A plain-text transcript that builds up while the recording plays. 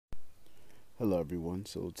Hello, everyone.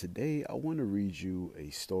 So today I want to read you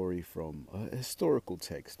a story from a historical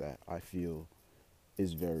text that I feel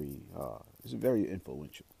is very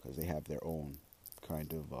influential because they have their own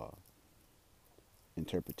kind of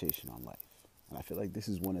interpretation on life, and I feel like this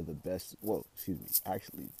is one of the best. Well, excuse me,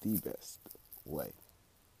 actually the best way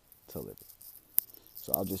to live it.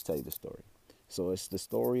 So I'll just tell you the story. So it's the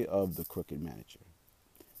story of the crooked manager.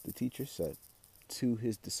 The teacher said to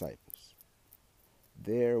his disciples,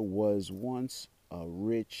 "There was once a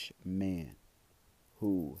rich man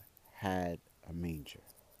who had a manger,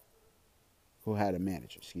 who had a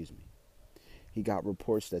manager, excuse me. He got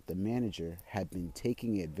reports that the manager had been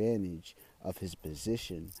taking advantage of his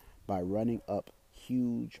position by running up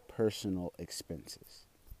huge personal expenses.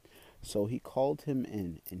 So he called him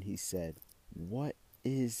in and he said, 'What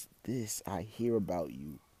is this I hear about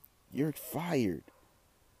you? You're fired,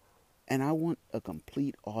 and I want a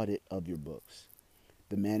complete audit of your books.'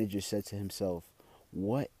 The manager said to himself,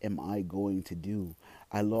 'What am I going to do?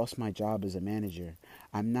 I lost my job as a manager.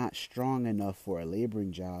 I'm not strong enough for a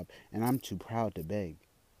laboring job, and I'm too proud to beg.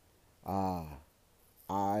 Ah,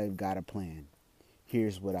 I've got a plan.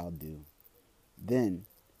 Here's what I'll do. Then,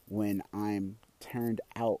 when I'm turned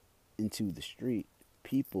out into the street,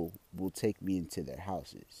 people will take me into their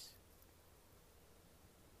houses.'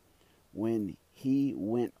 When he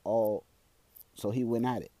went all, so he went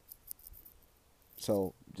at it.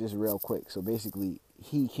 So just real quick. So basically,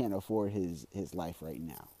 he can't afford his life right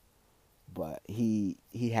now, but he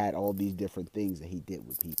had all these different things that he did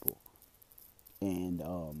with people, and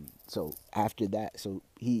so after that, so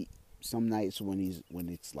he some nights when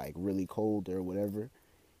it's like really cold or whatever,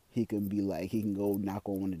 he can be like he can go knock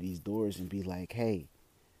on one of these doors and be like, hey,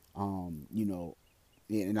 you know,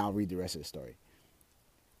 and I'll read the rest of the story.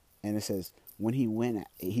 And it says when he went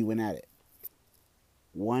at it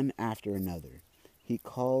one after another. He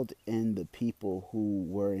called in the people who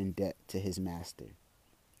were in debt to his master.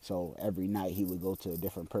 So every night he would go to a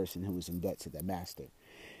different person who was in debt to the master.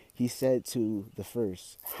 He said to the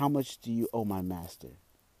first, 'How much do you owe my master?'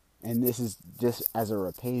 And this is just as a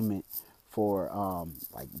repayment for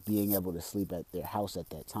like being able to sleep at their house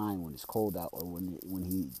at that time when it's cold out or when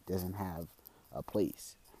he doesn't have a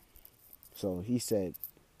place. So he said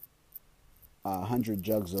 100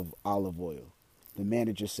 jugs of olive oil. The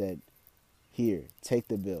manager said, 'Here, take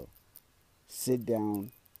the bill. Sit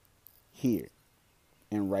down here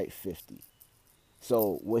and write 50.'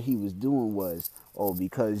 So what he was doing was, oh,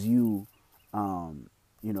 because you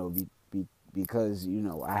know, because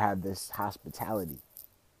I have this hospitality,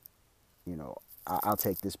 I'll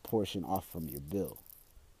take this portion off from your bill.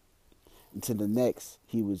 And to the next,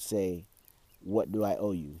 he would say, 'What do I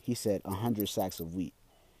owe you?' He said, 100 sacks of wheat.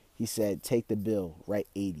 He said, 'Take the bill, write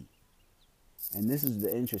 80.' And this is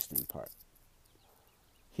the interesting part.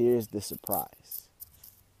 Here's the surprise.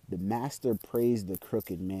 The master praised the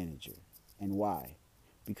crooked manager. And why?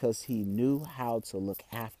 Because he knew how to look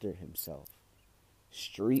after himself.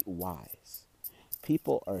 Streetwise.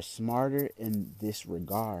 People are smarter in this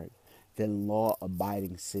regard than law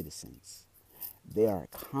abiding citizens. They are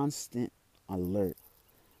constant alert,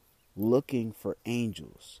 looking for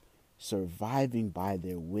angels, surviving by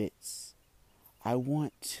their wits. I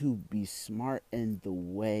want to be smart in the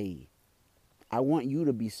way. I want you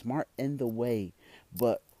to be smart in the way,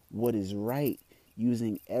 but what is right,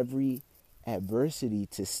 using every adversity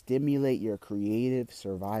to stimulate your creative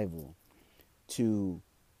survival, to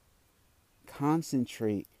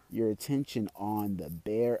concentrate your attention on the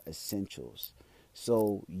bare essentials.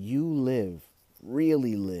 So you live,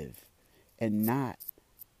 really live, and not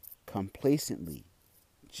complacently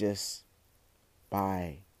just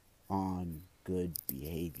by on good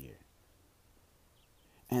behavior.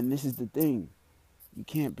 And this is the thing. You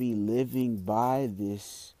can't be living by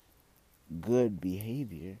this good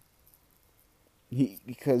behavior.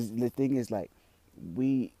 Because the thing is, like,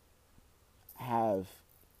 we have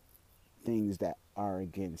things that are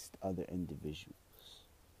against other individuals.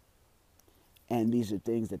 And these are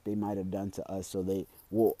things that they might have done to us, so they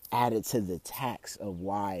will add it to the tax of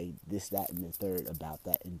why this, that, and the third about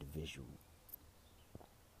that individual.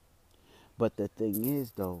 But the thing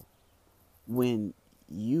is, though, when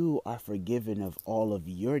you are forgiven of all of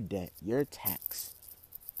your debt, your tax,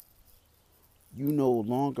 you no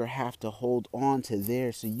longer have to hold on to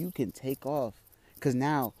theirs, so you can take off. Because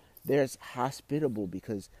now there's hospitable,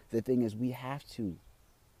 because the thing is, we have to.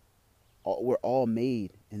 We're all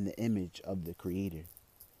made in the image of the Creator.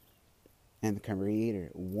 And the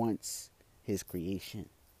Creator wants his creation.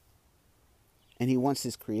 And he wants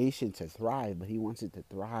his creation to thrive, but he wants it to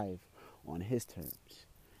thrive on his terms.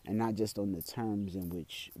 And not just on the terms in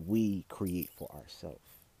which we create for ourselves.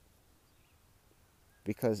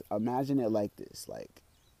 Because imagine it like this, like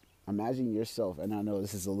imagine yourself, and I know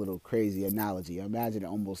this is a little crazy analogy. Imagine it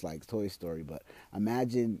almost like Toy Story, but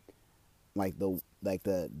imagine like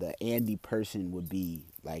the Andy person would be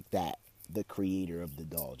like that, the creator of the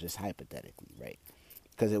doll, just hypothetically, right?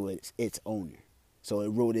 Because it was its owner, so it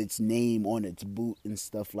wrote its name on its boot and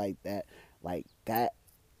stuff like that, like that.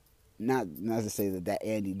 Not to say that that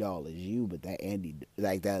Andy doll is you, but that Andy,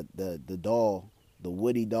 like that the doll, the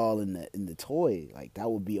Woody doll in the toy, like that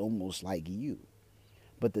would be almost like you.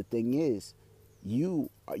 But the thing is, you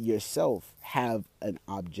yourself have an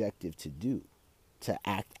objective to do, to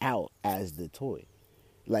act out as the toy.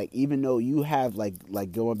 Like even though you have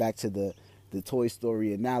like going back to the Toy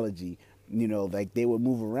Story analogy, like they would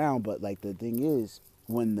move around, but like the thing is,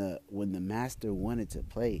 when the master wanted to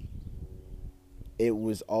play, it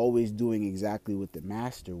was always doing exactly what the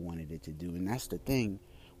master wanted it to do. And that's the thing.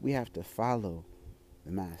 We have to follow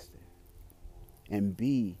the master and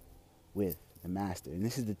be with the master. And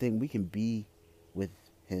this is the thing. We can be with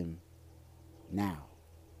him now,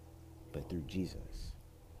 but through Jesus.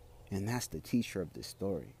 And that's the teacher of this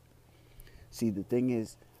story. See, the thing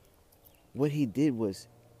is, what he did was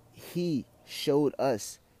he showed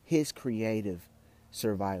us his creative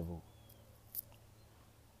survival.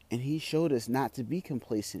 And he showed us not to be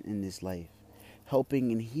complacent in this life,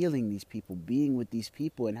 helping and healing these people, being with these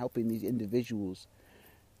people and helping these individuals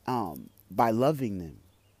by loving them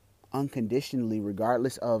unconditionally,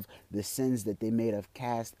 regardless of the sins that they may have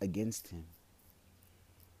cast against him.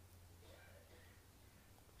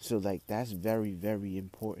 So, like, that's very, very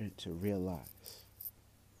important to realize.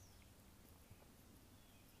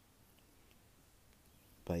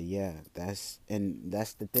 But yeah, that's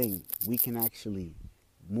the thing. We can actually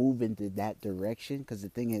move into that direction, because the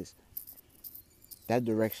thing is, that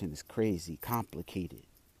direction is crazy complicated,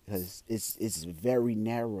 because it's very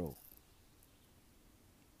narrow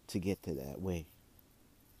to get to that way.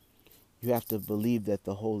 You have to believe that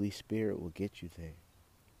the Holy Spirit will get you there.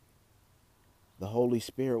 The Holy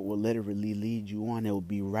Spirit will literally lead you on. It will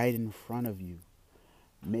be right in front of you,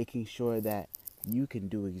 making sure that you can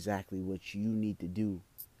do exactly what you need to do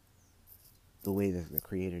the way that the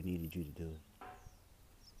Creator needed you to do it.